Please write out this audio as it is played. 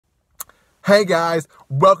Hey guys,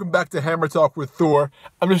 welcome back to Hammer Talk with Thor.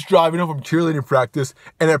 I'm just driving home from cheerleading practice,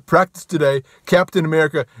 and at practice today, Captain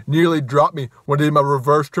America nearly dropped me when I did my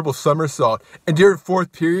reverse triple somersault. And during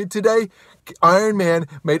fourth period today, Iron Man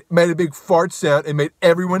made a big fart sound and made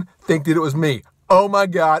everyone think that it was me. Oh my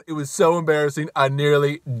God, it was so embarrassing, I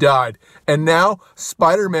nearly died. And now,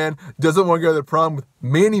 Spider-Man doesn't want to go to the prom with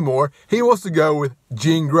me anymore. He wants to go with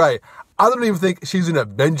Jean Grey. I don't even think she's an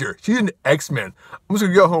Avenger. She's an X-Men. I'm just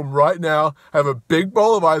going to go home right now, have a big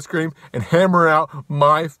bowl of ice cream, and hammer out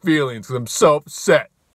my feelings because I'm so upset.